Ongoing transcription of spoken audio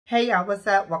Hey y'all, what's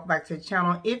up? Welcome back to the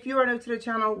channel. If you are new to the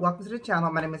channel, welcome to the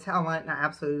channel. My name is Helen and I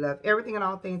absolutely love everything and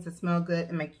all things that smell good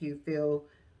and make you feel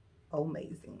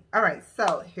amazing. All right,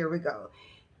 so here we go.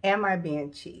 Am I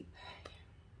being cheap?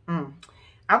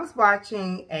 I was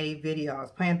watching a video. I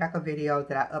was playing back a video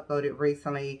that I uploaded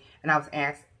recently and I was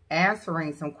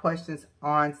answering some questions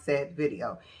on said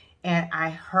video. And I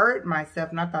heard myself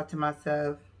and I thought to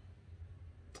myself,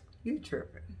 you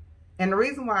tripping. And the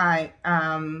reason why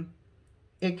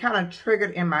it kind of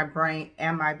triggered in my brain,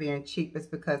 am I being cheap, is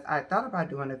because I thought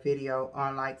about doing a video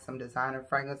on like some designer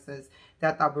fragrances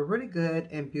that I thought were really good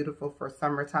and beautiful for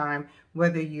summertime,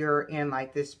 whether you're in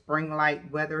like this spring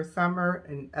light weather summer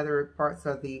in other parts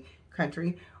of the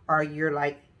country, or you're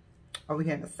like over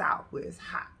here in the South where it's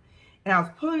hot. And I was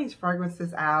pulling these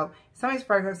fragrances out. Some of these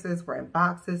fragrances were in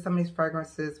boxes. Some of these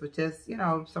fragrances were just, you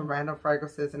know, some random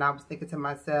fragrances. And I was thinking to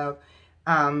myself,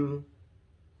 are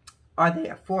they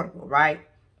affordable, right?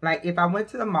 Like if I went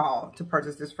to the mall to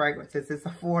purchase this fragrances, it's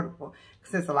affordable.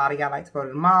 Since a lot of y'all like to go to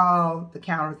the mall, the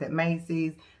counters at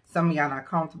Macy's, some of y'all not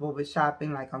comfortable with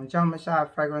shopping like on Joma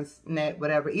Shop, Fragrance Net,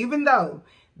 whatever. Even though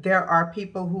there are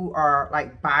people who are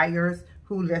like buyers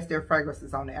who list their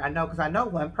fragrances on there. I know, because I know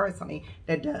one personally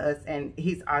that does, and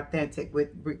he's authentic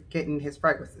with getting his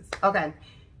fragrances. Okay,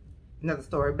 another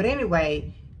story. But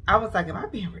anyway, I was like, am I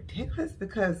being ridiculous?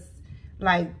 Because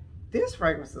like this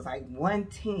fragrance is like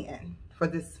 $110 for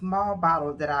this small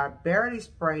bottle that I barely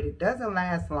sprayed. It doesn't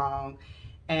last long.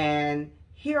 And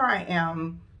here I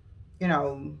am, you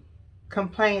know,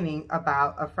 complaining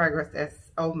about a fragrance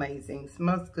that's amazing,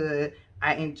 smells good,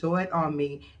 I enjoy it on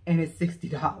me, and it's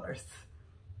 $60.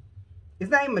 It's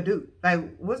not even a dupe.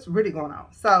 Like, what's really going on?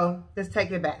 So let's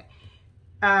take it back.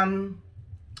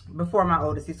 Before my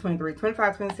oldest, he's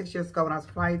 25, 26 years ago when I was a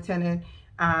flight attendant,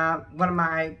 one of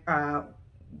my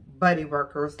buddy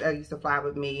workers that used to fly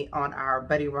with me on our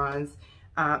buddy runs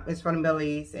is from the Middle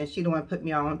East, and she the one put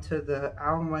me on to the, I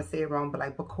don't want to say it wrong, but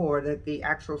like Bacor, the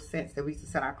actual scents that we used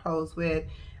to scent our clothes with,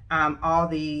 all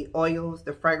the oils,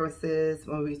 the fragrances.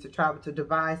 When we used to travel to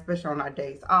Dubai, especially on our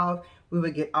days off, we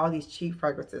would get all these cheap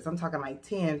fragrances. I'm talking like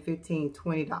 $10, $15,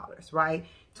 $20, right?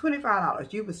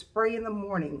 $25. You would spray in the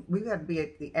morning. We had to be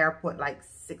at the airport like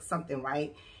 6 something,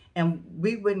 right? And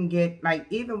we wouldn't get, like,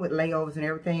 even with layovers and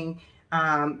everything,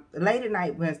 late at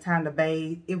night when it's time to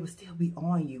bathe, it would still be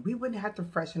on you. We wouldn't have to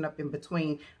freshen up in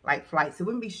between like flights. It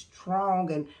wouldn't be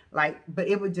strong and like, but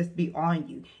it would just be on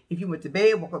you. If you went to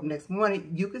bed, woke up next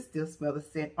morning, you could still smell the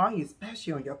scent on you,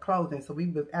 especially on your clothing. So we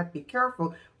would have to be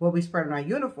careful what we spread on our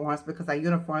uniforms, because our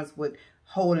uniforms would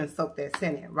hold and soak that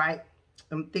scent in, right?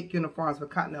 Them thick uniforms with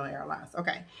Continental Airlines.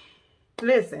 Okay.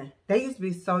 Listen, they used to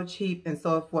be so cheap and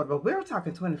so affordable. We were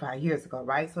talking 25 years ago,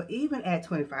 right? So even at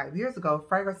 25 years ago,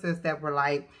 fragrances that were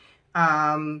like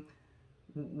 1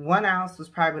 ounce was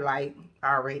probably like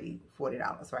already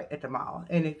 $40, right, at the mall.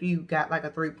 And if you got like a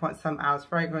 3-point-some ounce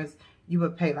fragrance, you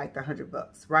would pay like the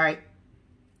 $100, right?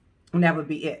 And that would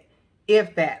be it,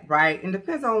 if that, right? And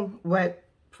depends on what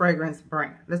fragrance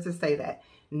brand. Let's just say that.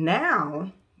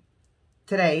 Now,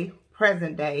 today,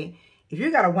 present day, if you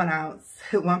got a 1 ounce,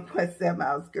 1.7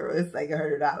 ounce, girl, it's like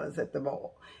 $100 at the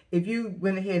mall. If you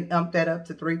went ahead and umped that up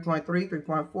to 3.3,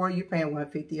 3.4, you're paying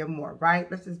 $150 or more,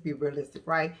 right? Let's just be realistic,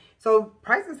 right? So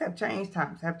prices have changed,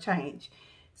 times have changed.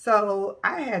 So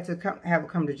I had to have a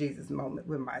come to Jesus moment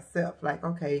with myself. Like,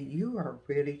 okay, you are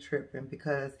really tripping,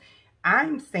 because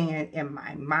I'm saying in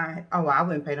my mind, oh, I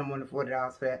wouldn't pay no more than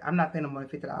 $40 for that. I'm not paying no more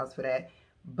than $50 for that.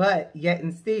 But yet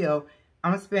and still,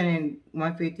 I'm spending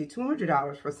 $150,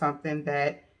 $200 for something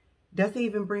that doesn't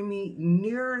even bring me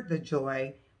near the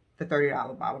joy the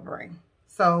 $30 bottle brings.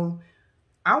 So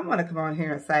I want to come on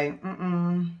here and say,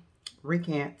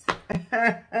 recant.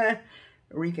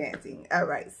 Recanting. All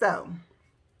right, so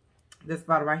this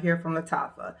bottle right here from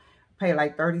Latafa. Paid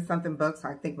like 30-something bucks,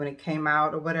 I think, when it came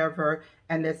out or whatever.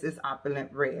 And this is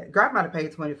Opulent Red. Girl, I might have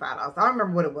paid $25. I don't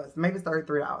remember what it was. Maybe it's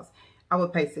 $33. I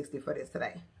would pay $60 for this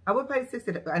today. I would pay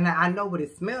 $60, and I know what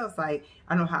it smells like.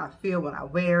 I know how I feel when I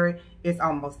wear it. It's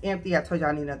almost empty. I told you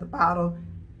I need another bottle.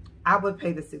 I would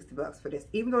pay the $60 for this,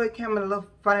 even though it came in a little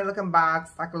funny looking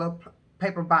box, like a little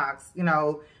paper box. You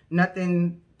know,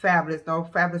 nothing fabulous, no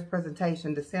fabulous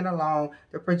presentation. The scent alone,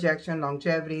 the projection,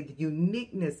 longevity, the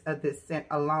uniqueness of this scent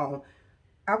alone,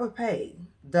 I would pay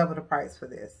double the price for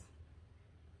this.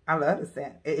 I love the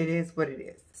scent. It is what it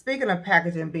is. Speaking of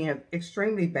packaging being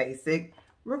extremely basic,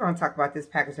 we're going to talk about this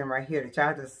packaging right here that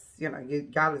y'all just, you know,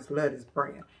 y'all just love this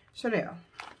brand. Chanel.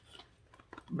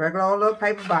 Regular old little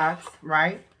paper box,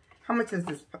 right? How much is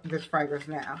this fragrance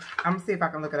now? I'm going to see if I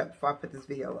can look it up before I put this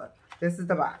video up. This is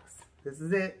the box. This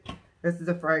is it. This is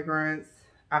the fragrance.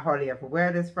 I hardly ever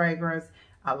wear this fragrance.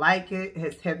 I like it.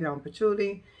 It's heavy on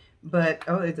patchouli, but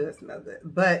oh, it does smell good.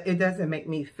 But it doesn't make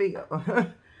me feel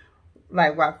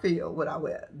like what I feel when I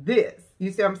wear this.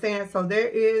 You see what I'm saying? So there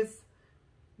is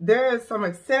some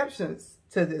exceptions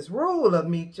to this rule of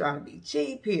me trying to be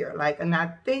cheap here. Like, and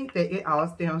I think that it all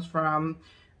stems from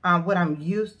what I'm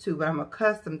used to, what I'm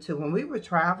accustomed to. When we would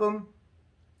travel,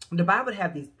 the Bible would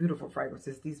have these beautiful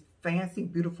fragrances, these fancy,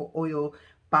 beautiful oil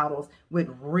bottles with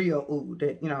real oud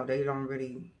that, you know, they don't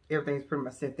really, everything's pretty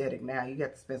much synthetic now. You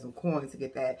got to spend some coins to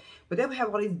get that. But they would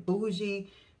have all these bougie,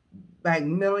 like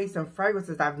Middle Eastern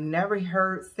fragrances I've never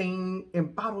seen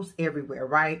in bottles everywhere,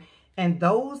 right? And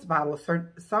those bottles,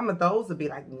 some of those would be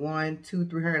like $100, $200,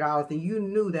 $300, and you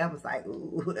knew that was like,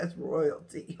 ooh, that's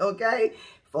royalty, okay?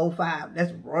 4, 5,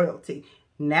 that's royalty.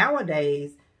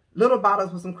 Nowadays, little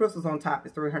bottles with some crystals on top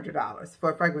is $300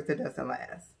 for a fragrance that doesn't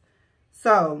last.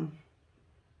 So,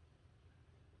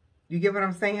 you get what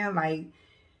I'm saying? Like,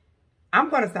 I'm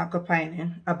going to stop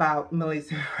complaining about Middle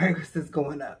Eastern fragrances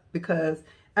going up, because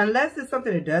unless it's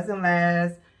something that doesn't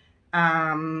last,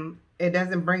 it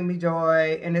doesn't bring me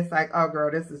joy, and it's like, oh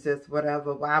girl, this is just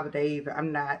whatever, why would they even,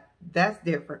 I'm not, that's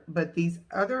different. But these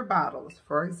other bottles,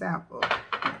 for example,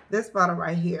 this bottle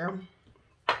right here,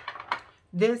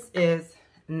 this is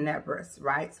Nebris,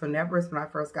 right? So Nebris, when I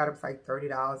first got it, was like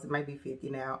 $30. It might be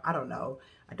 $50 now. I don't know.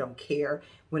 I don't care.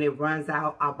 When it runs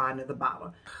out, I'll buy another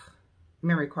bottle.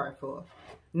 Memory card full.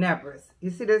 Nebris. You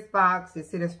see this box? You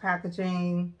see this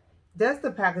packaging? Just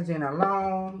the packaging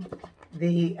alone,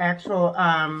 the actual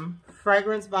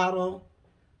fragrance bottle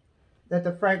that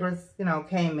the fragrance, you know,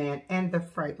 came in, and the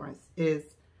fragrance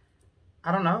is,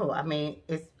 I don't know. I mean,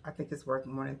 I think it's worth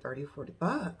more than 30, 40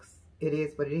 bucks. It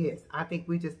is what it is. I think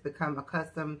we just become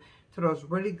accustomed to those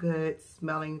really good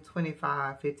smelling $25,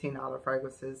 $15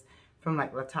 fragrances from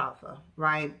like Lattafa,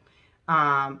 right?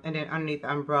 And then underneath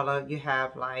the umbrella, you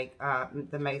have like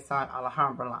the Maison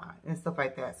Alhambra line and stuff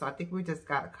like that. So I think we just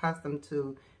got accustomed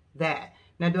to that.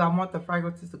 Now, do I want the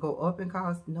fragrances to go up in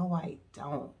cost? No, I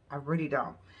don't. I really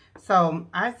don't. So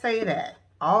I say that,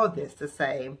 all this to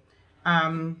say,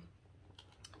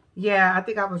 yeah, I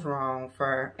think I was wrong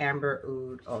for Amber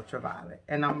Oud Ultraviolet.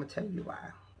 And I'm going to tell you why.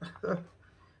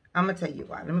 I'm going to tell you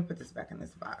why. Let me put this back in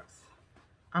this box.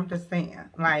 I'm just saying,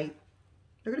 like,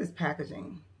 look at this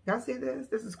packaging. Y'all see this?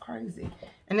 This is crazy.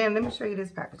 And then let me show you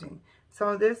this packaging.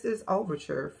 So this is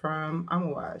Overture from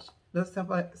Amouage. Little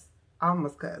simple, I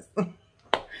almost cussed.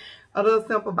 A little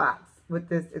simple box with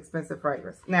this expensive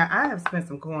fragrance. Now, I have spent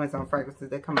some coins on fragrances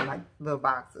that come in like little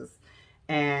boxes.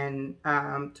 And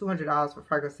 $200 for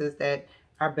fragrances that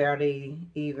are barely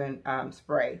even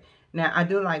spray. Now, I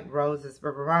do like Roses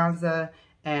Barbaranza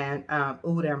and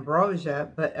Oud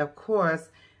Ambrosia, but of course,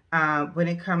 when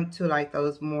it comes to like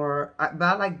those more, but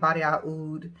I like Body Out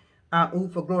Oud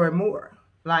for Glory more.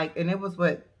 Like, and it was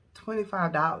what,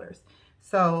 $25.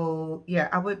 So yeah,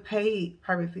 I would pay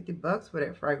probably 50 bucks for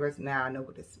that fragrance. Now I know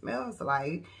what it smells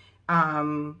like,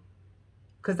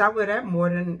 because I wear that more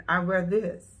than I wear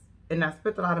this. And I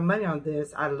spent a lot of money on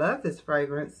this. I love this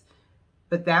fragrance,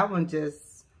 but that one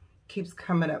just keeps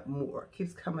coming up more,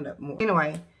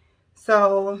 Anyway,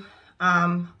 so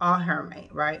All Hermaine,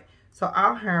 right? So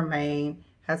All Hermaine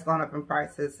has gone up in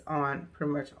prices on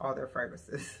pretty much all their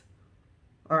fragrances.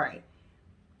 All right.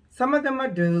 Some of them are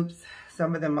dupes,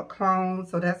 some of them are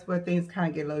clones, so that's where things kind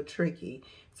of get a little tricky.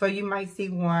 So you might see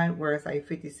one where it's like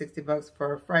 50, 60 bucks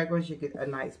for a fragrance. You get a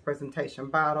nice presentation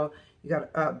bottle. You got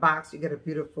a box, you get a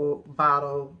beautiful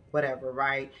bottle, whatever,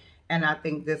 right? And I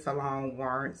think this alone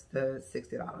warrants the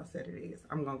 $60 that it is.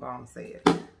 I'm going to go on and say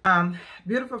it.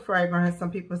 Beautiful fragrance.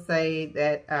 Some people say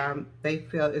that they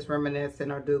feel it's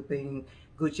reminiscent or duping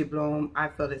Gucci Bloom. I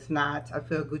feel it's not. I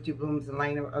feel Gucci Bloom's a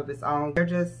lane of its own. They're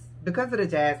just, because of the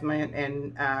jasmine,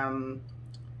 and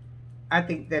I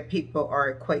think that people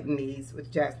are equating these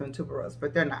with jasmine tuberose,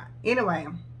 but they're not. Anyway,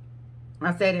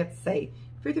 I say that to say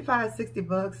 55, 60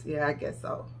 bucks. Yeah, I guess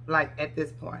so. Like at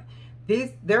this point,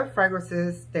 their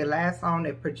fragrances, they last long,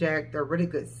 they project, they're really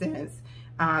good scents.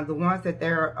 The ones that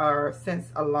there are scents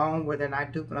alone where they're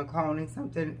not duping or cloning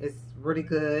something is really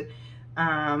good.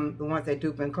 The ones that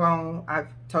dupe and clone,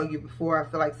 I've told you before, I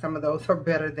feel like some of those are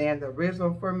better than the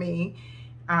original for me.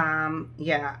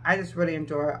 Yeah, I just really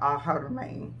enjoy All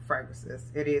Hermaine fragrances.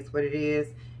 It is what it is.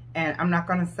 And I'm not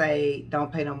going to say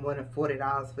don't pay no more than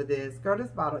 $40 for this. Girl, this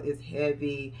bottle is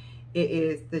heavy. It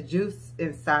is, the juice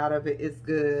inside of it is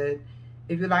good.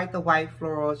 If you like the white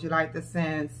florals, you like the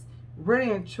scents,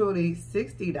 really and truly,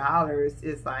 $60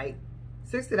 is like,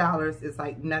 $60 is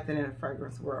like nothing in the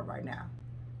fragrance world right now.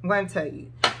 I'm going to tell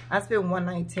you, I spent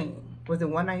 $119. Was it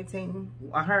 $119?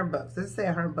 100 bucks. Let's say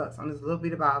 100 bucks on this little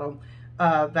bitty bottle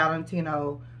of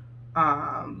Valentino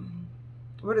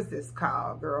what is this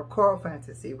called, girl? Coral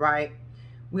Fantasy, right?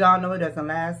 We all know it doesn't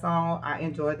last long. I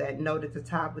enjoy that note at the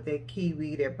top with that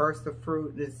kiwi, that burst of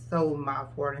fruit. It's so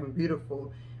mouthwatering and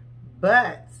beautiful.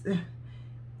 But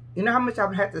you know how much I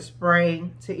would have to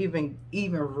spray to even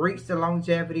reach the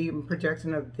longevity and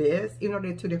projection of this? You know,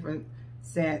 they're two different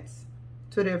scents,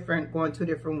 going two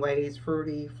different ways,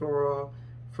 fruity, floral,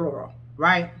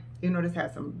 right? You know, this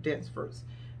has some dense fruits.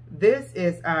 This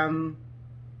is,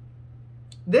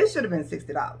 this should have been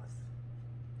 $60.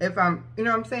 If I'm, you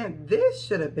know what I'm saying? This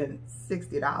should have been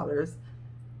 $60.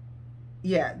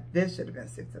 Yeah, this should have been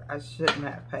 $60. I shouldn't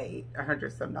have paid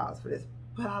 $100 some for this,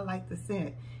 but I like the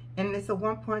scent. And it's a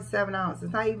 1.7 ounce.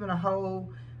 It's not even a whole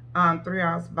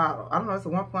 3-ounce bottle. I don't know, it's a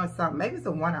 1 point something. Maybe it's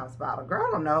a 1 ounce bottle. Girl,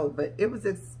 I don't know, but it was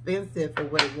expensive for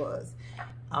what it was.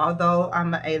 Although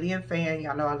I'm an Alien fan,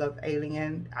 y'all know I love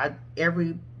Alien.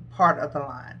 Every part of the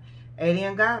line.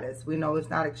 Alien Goddess, we know it's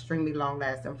not extremely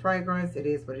long-lasting fragrance. It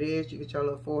is what it is. You get your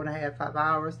little 4.5, 5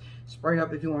 hours. Spray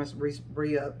up if you want to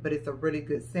re-up, but it's a really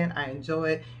good scent. I enjoy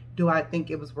it. Do I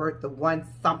think it was worth the one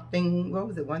something? What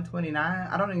was it,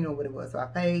 $129? I don't even know what it was. So I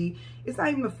paid. It's not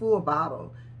even a full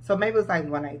bottle. So maybe it's like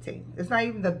 $118. It's not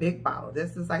even the big bottle.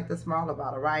 This is like the smaller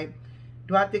bottle, right?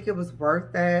 Do I think it was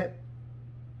worth that?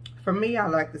 For me, I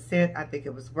like the scent. I think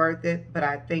it was worth it. But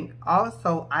I think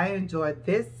also I enjoyed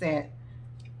this scent,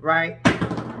 right?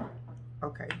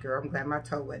 Okay, girl, I'm glad my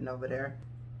toe wasn't over there.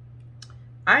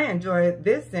 I enjoyed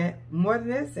this scent more than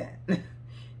this scent.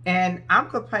 And I'm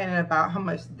complaining about how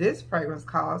much this fragrance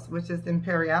costs, which is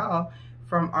Imperial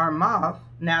from Armaf,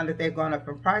 now that they've gone up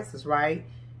in prices, right?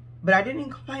 But I didn't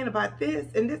even complain about this,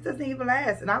 and this doesn't even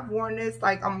last. And I've worn this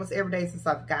like almost every day since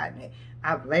I've gotten it.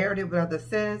 I've layered it with other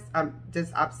scents. I'm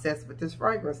just obsessed with this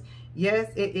fragrance.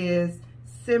 Yes, it is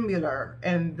similar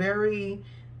and very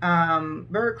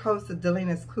close to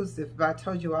Delina Exclusive, but I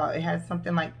told you all it has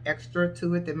something like extra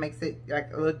to it that makes it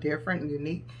like a little different and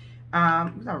unique.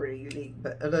 It's not really unique,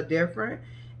 but a little different.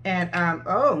 And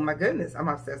oh my goodness, I'm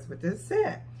obsessed with this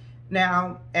scent.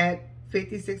 Now at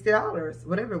 $50, $60,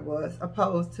 whatever it was,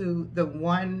 opposed to the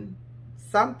one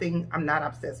something, I'm not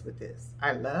obsessed with this.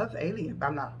 I love Alien, but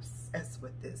I'm not obsessed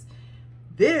with this.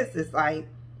 This is like,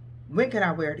 when can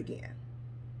I wear it again?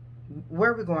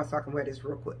 Where are we going so I can wear this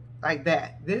real quick? Like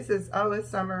that. This is, oh, it's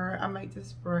summer. I might just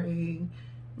spray.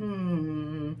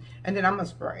 And then I'm going to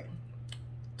spray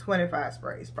 25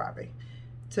 sprays probably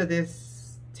to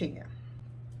this 10.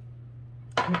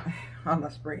 I'm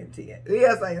not spraying 10.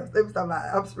 Yes, I am.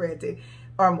 I'm spraying 10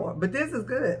 or more. But this is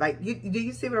good. Like, do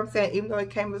you see what I'm saying? Even though it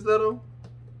came in this little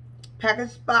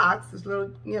packaged box, this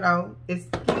little, you know, it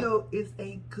still is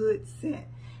a good scent.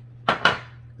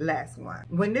 Last one.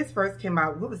 When this first came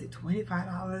out, what was it,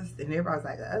 $25? And everybody was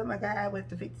like, oh my God, I went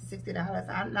to $50, $60.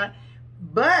 I'm not.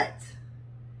 But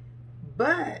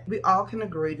we all can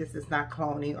agree this is not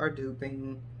cloning or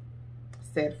duping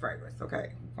said fragrance,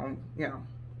 okay? You know,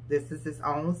 this is its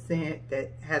own scent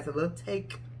that has a little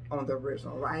take on the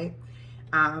original, right?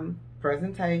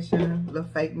 Presentation, little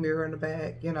fake mirror in the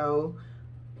back, you know.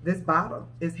 This bottle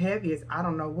is heavy as I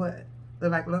don't know what.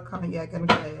 Look like a little cognac in a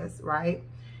glass, right?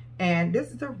 And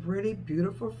this is a really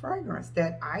beautiful fragrance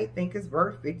that I think is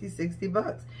worth $50,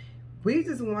 $60. We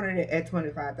just wanted it at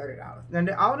 $25, $30.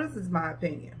 Now, all this is my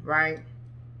opinion, right?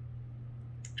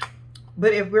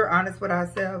 But if we're honest with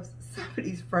ourselves, some of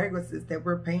these fragrances that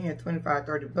we're paying $25,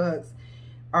 $30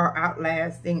 are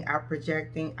outlasting,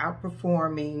 outprojecting,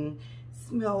 outperforming,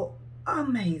 smell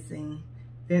amazing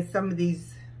than some of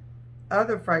these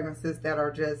other fragrances that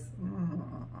are just,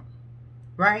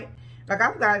 right? Like,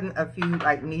 I've gotten a few,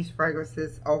 like, niche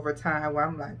fragrances over time where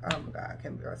I'm like, oh, my God, I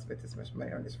can't believe I spent this much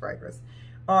money on this fragrance.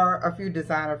 Or a few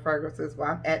designer fragrances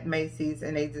where I'm at Macy's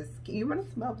and they just, you want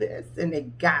to smell this? And they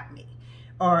got me.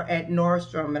 Or at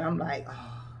Nordstrom and I'm like,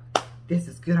 oh, this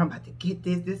is good. I'm about to get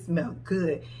this. This smells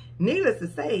good. Needless to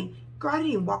say, girl, I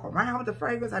didn't even walk around with the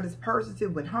fragrance. I just purchased it,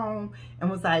 went home, and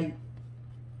was like,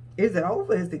 is it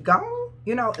over? Is it gone?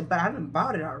 You know, but I done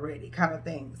bought it already kind of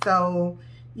thing. So,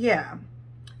 yeah.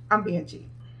 I'm being cheap.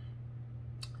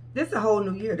 This is a whole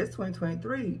new year. This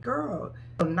 2023, girl.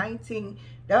 That would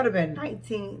have been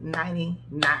 1999,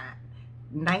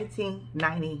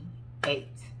 1998,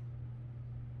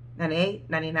 98,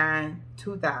 99,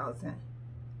 2000.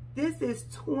 This is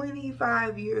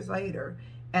 25 years later,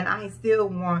 and I still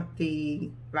want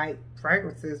the like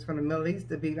fragrances from the Middle East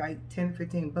to be like 10,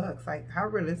 15 bucks. Like, how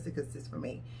realistic is this for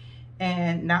me?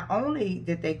 And not only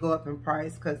did they go up in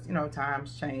price because, you know,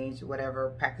 times change,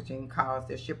 whatever, packaging costs,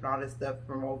 they're shipping all this stuff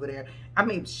from over there. I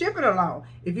mean, ship it alone.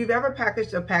 If you've ever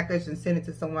packaged a package and sent it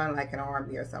to someone like an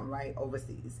army or something, right,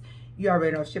 overseas, you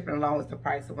already know shipping alone is the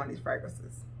price of one of these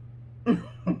fragrances.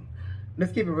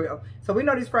 Let's keep it real. So we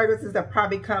know these fragrances are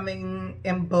probably coming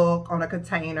in bulk on a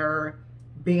container,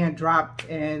 being dropped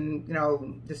and, you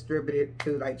know, distributed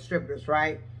to like distributors,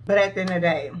 right? But at the end of the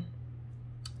day,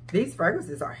 these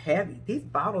fragrances are heavy. These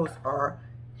bottles are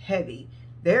heavy.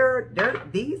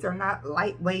 These are not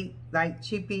lightweight, like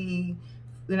cheapy,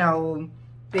 you know,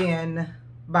 thin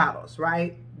bottles,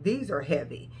 right? These are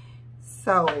heavy.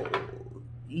 So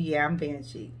yeah, I'm being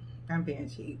cheap. I'm being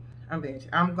cheap.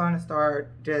 I'm gonna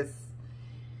start just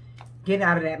getting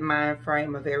out of that mind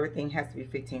frame of everything has to be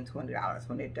 $15, $20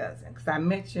 when it doesn't. Because I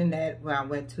mentioned that when I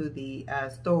went to the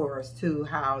stores too,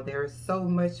 how there's so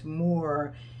much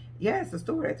more. Yeah, it's a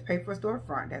store. They have to pay for a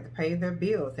storefront. They have to pay their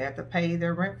bills. They have to pay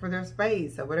their rent for their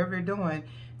space or whatever they're doing.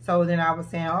 So then I was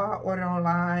saying, oh, I order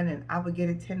online and I would get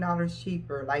it $10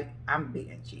 cheaper. Like, I'm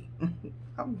being cheap.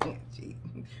 I'm being cheap.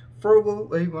 Frugal,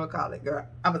 what you want to call it, girl.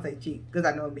 I would say cheap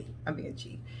because I know me. I'm being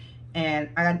cheap. And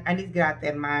I need to get out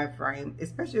that mind frame,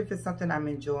 especially if it's something I'm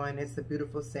enjoying. It's a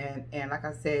beautiful scent. And like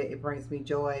I said, it brings me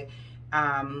joy.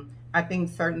 I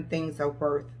think certain things are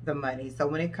worth the money. So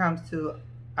when it comes to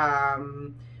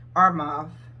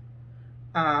Armaf,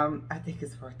 I think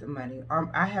it's worth the money.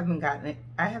 I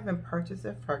haven't purchased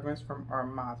a fragrance from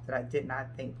Armaf that I did not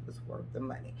think was worth the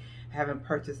money. I haven't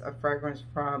purchased a fragrance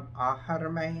from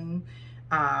Hardermain,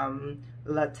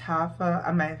 Latafa.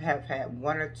 I might have had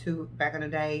one or two back in the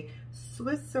day.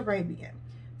 Swiss Arabian.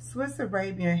 Swiss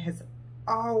Arabian has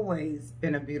always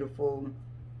been a beautiful,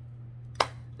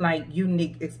 like,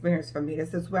 unique experience for me.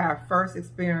 This is where I first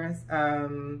experienced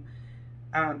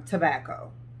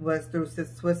tobacco, was through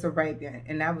Swiss Arabian,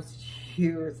 and that was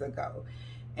years ago.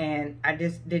 And I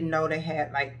just didn't know they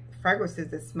had like fragrances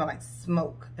that smell like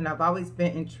smoke. And I've always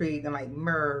been intrigued in like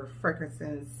myrrh,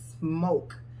 frankincense,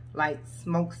 smoke, like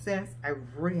smoke scents. I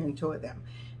really enjoy them.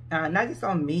 Not just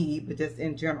on me, but just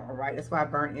in general, right? That's why I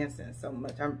burn incense so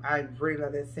much. I really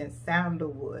love that scent,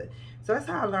 sandalwood. So that's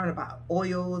how I learned about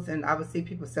oils. And I would see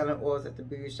people selling oils at the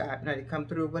beauty shop, you know, they come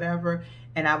through or whatever.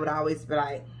 And I would always be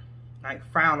like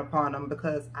frown upon them,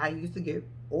 because I used to get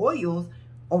oils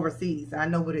overseas. I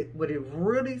know what it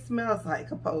really smells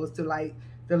like, opposed to like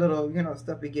the little, you know,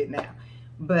 stuff we get now.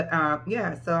 But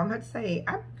yeah, so I'm going to say,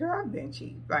 girl, I've been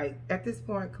cheap. Like, at this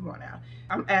point, come on now.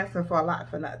 I'm asking for a lot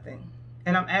for nothing.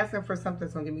 And I'm asking for something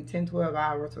that's going to give me 10, 12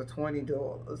 hours for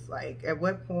 $20. Like, at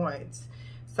what point?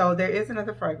 So there is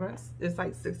another fragrance. It's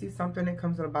like 60 something. It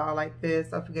comes in a bottle like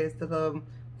this. I forget, it's the little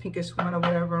pinkish one or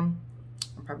whatever. I'm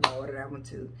probably going to order that one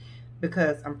too,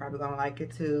 because I'm probably going to like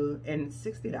it too. And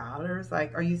 $60?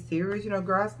 Like, are you serious? You know,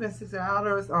 girl, I spent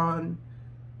 $60 on,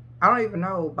 I don't even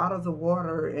know, bottles of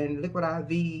water and liquid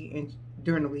IV and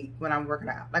during the week when I'm working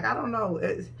out. Like, I don't know.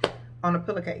 It's on a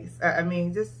pillowcase. I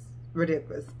mean, just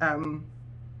ridiculous.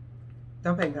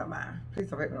 Don't pay me no mind. Please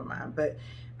don't pay me no mind. But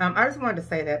I just wanted to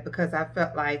say that because I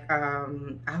felt like I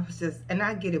was just, and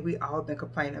I get it, we all been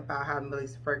complaining about how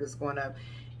Millie's fragrance is going up.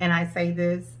 And I say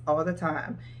this all the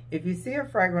time. If you see a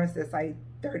fragrance that's like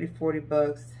 30, 40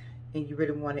 bucks and you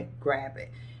really want it, grab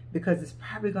it, because it's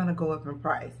probably going to go up in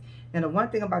price. And the one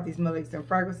thing about these Millie's and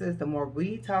fragrances, the more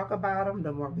we talk about them,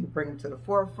 the more we bring them to the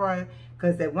forefront.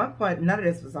 Because at one point, none of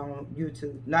this was on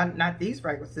YouTube. Not these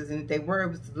fragrances. And if they were, it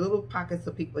was little pockets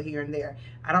of people here and there.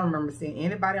 I don't remember seeing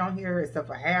anybody on here except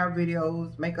for hair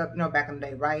videos, makeup, you know, back in the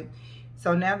day, right?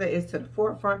 So now that it's to the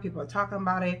forefront, people are talking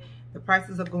about it. The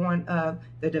prices are going up.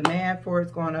 The demand for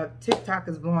it's going up. TikTok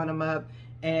is blowing them up.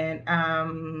 And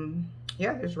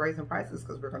yeah, they're just raising prices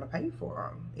because we're going to pay for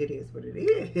them. It is what it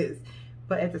is.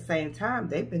 But at the same time,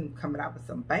 they've been coming out with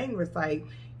some bangers. Like,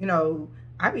 you know,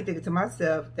 I be thinking to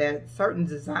myself that certain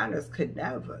designers could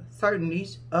never, certain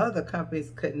niche other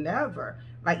companies could never,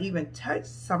 like, even touch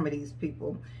some of these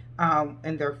people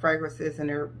and their fragrances and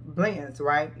their blends,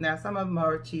 right? Now, some of them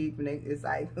are cheap and it's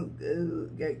like,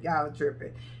 y'all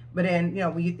tripping. But then, you know,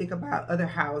 when you think about other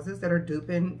houses that are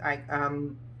duping, like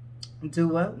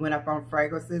Dua went up on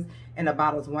fragrances and the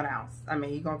bottle's 1 ounce. I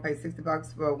mean, you're going to pay 60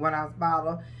 bucks for a 1 ounce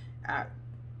bottle.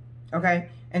 Okay,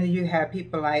 and then you have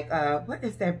people like what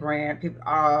is that brand? People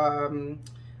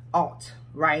Alt,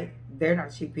 right? They're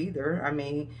not cheap either. I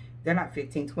mean, they're not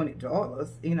 $15, $20.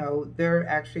 You know, they're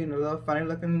actually in a little funny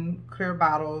looking clear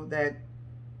bottle that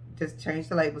just changed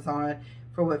the labels on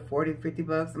for what, 40, 50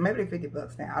 bucks? Maybe they're 50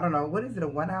 bucks now. I don't know. What is it, a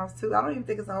 1 ounce too? I don't even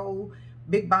think it's a whole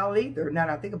big bottle either, now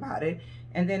that I think about it.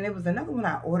 And then there was another one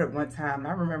I ordered one time, and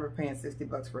I remember paying 60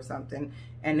 bucks for something,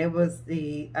 and it was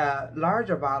the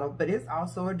larger bottle, but it's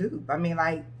also a dupe. I mean,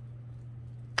 like,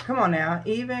 come on now.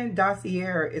 Even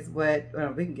Dossier is what,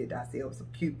 we can get Dossier with some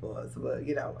coupons, but,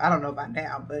 you know, I don't know about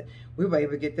now, but we were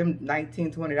able to get them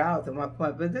 $19, $20 at one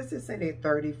point. But let's just say they're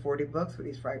 30, 40 bucks for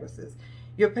these fragrances.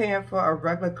 you're paying for a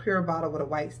regular clear bottle with a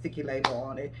white sticky label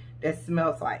on it that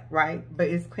smells like, right? But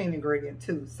it's clean ingredient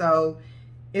too. So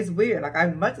it's weird. Like,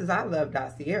 as much as I love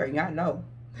Dossier, y'all know,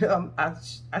 I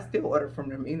still order from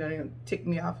them. You know, they tick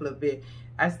me off a little bit.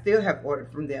 I still have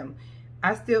ordered from them.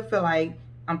 I still feel like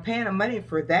I'm paying the money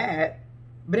for that,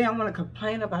 but then I want to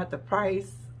complain about the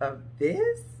price of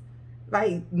this.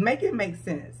 Like, make it make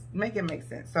sense. Make it make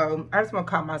sense. So I just want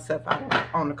to call myself out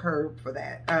on the curb for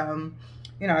that.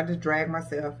 You know, I just drag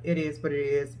myself. It is what it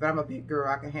is. But I'm a big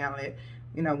girl. I can handle it.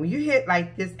 You know, when you hit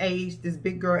like this age, this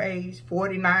big girl age,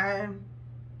 49,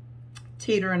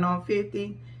 teetering on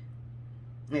 50,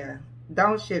 yeah,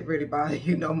 don't shit really bother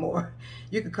you no more.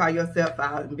 You can call yourself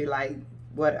out and be like,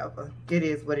 whatever. It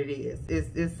is what it is.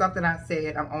 It's something I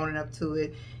said. I'm owning up to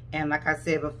it. And like I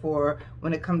said before,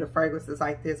 when it comes to fragrances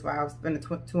like this, where I was spending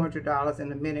 $200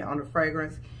 in a minute on the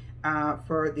fragrance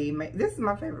for the, this is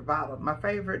my favorite bottle. My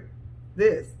favorite,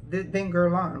 then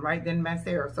Guerlain, right? Then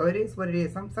Mascara. So it is what it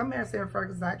is. Some Mascara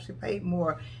fragrances I actually paid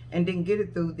more and didn't get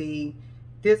it through the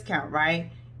discount, right?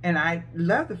 And I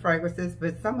love the fragrances,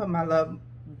 but some of them I love.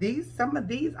 Some of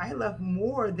these I love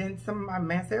more than some of my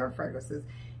Mascara fragrances.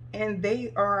 And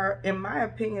they are, in my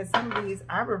opinion, some of these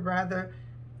I would rather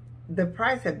the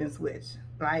price had been switched.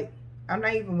 Like, I'm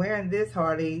not even wearing this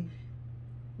hardly.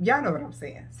 Y'all know what I'm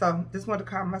saying. So just want to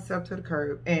call myself to the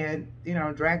curb and, you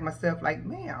know, drag myself like,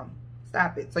 ma'am,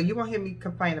 stop it. So you won't hear me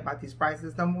complain about these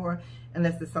prices no more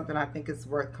unless it's something I think is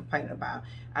worth complaining about.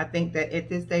 I think that at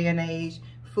this day and age,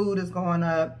 food is going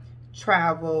up,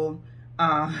 travel,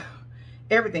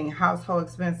 everything, household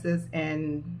expenses,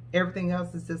 and everything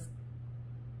else is just,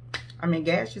 I mean,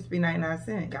 gas used to be 99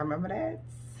 cents. Y'all remember that?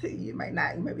 You might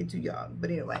not, you might be too young. But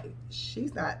anyway,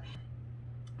 she's not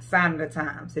sign of the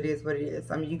times. It is what it is.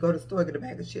 I mean, you go to the store, get a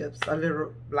bag of chips, a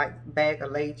little like bag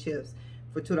of Lay's chips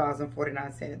for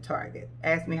 $2.49 at Target.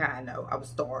 Ask me how I know. I was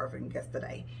starving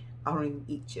yesterday. I don't even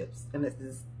eat chips unless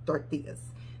it's tortillas.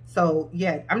 So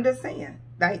yeah, I'm just saying,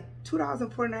 like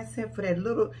 $2.49 for that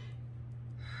little.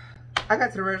 I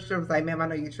got to the register, I was like, ma'am, I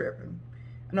know you're tripping.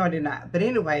 No, I did not. But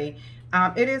anyway,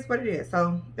 it is what it is.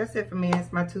 So that's it for me.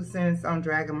 It's my 2 cents on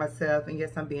dragging myself. And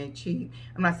yes, I'm being cheap.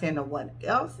 I'm not saying no one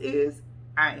else is.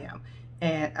 I am.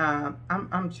 And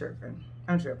I'm tripping.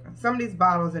 I'm tripping. Some of these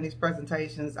bottles and these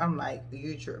presentations, I'm like,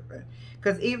 you tripping.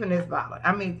 Because even this bottle,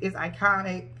 I mean, it's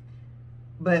iconic.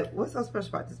 But what's so special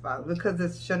about this bottle? Because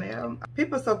it's Chanel.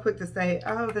 People are so quick to say,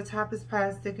 oh, the top is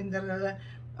plastic and da da da.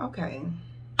 Okay.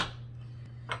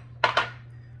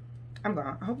 I'm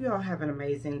gone. I hope you all have an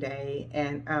amazing day.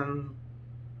 And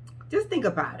just think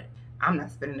about it. I'm not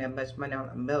spending that much money on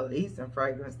a Middle Eastern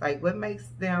fragrance. Like, what makes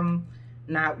them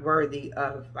not worthy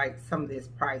of like some of this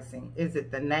pricing? Is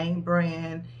it the name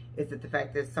brand? Is it the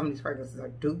fact that some of these fragrances are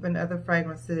duping other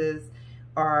fragrances?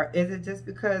 Or is it just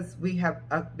because we have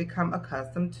become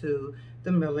accustomed to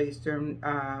the Middle Eastern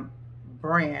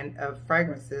brand of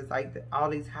fragrances, like all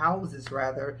these houses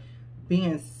rather,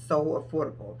 being so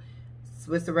affordable?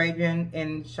 Swiss Arabian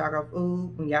and Shagaf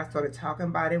Oud, when y'all started talking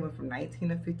about it, went from $19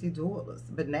 to $50.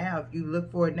 But now, if you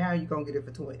look for it now, you're going to get it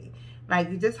for $20. Like,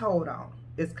 you just hold on.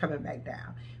 It's coming back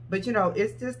down. But, you know,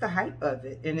 it's just the hype of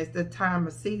it. And it's the time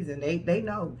of season. They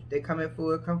know. They come in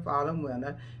full, come fall and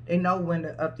winter. They know when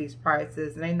to up these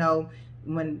prices. And they know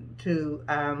when to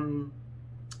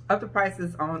up the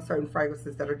prices on certain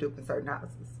fragrances that are duping certain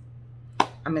houses.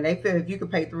 I mean, they feel if you could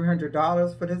pay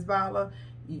 $300 for this bottle,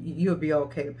 you'll be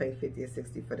okay to pay $50 or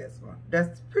 $60 for this one.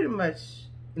 That's pretty much,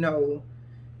 you know,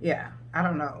 yeah, I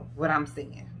don't know what I'm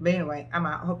seeing. But anyway, I'm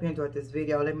out. I hope you enjoyed this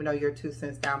video. Let me know your 2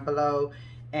 cents down below.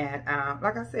 And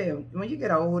like I said, when you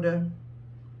get older,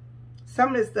 some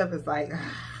of this stuff is like,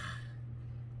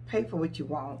 pay for what you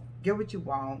want. Get what you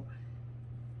want.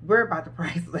 Worry about the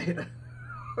price later.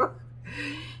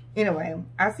 Anyway,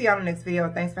 I'll see y'all in the next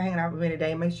video. Thanks for hanging out with me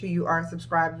today. Make sure you are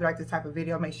subscribed if you like this type of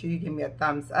video. Make sure you give me a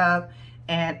thumbs up.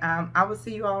 And I will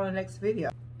see you all in the next video.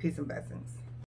 Peace and blessings.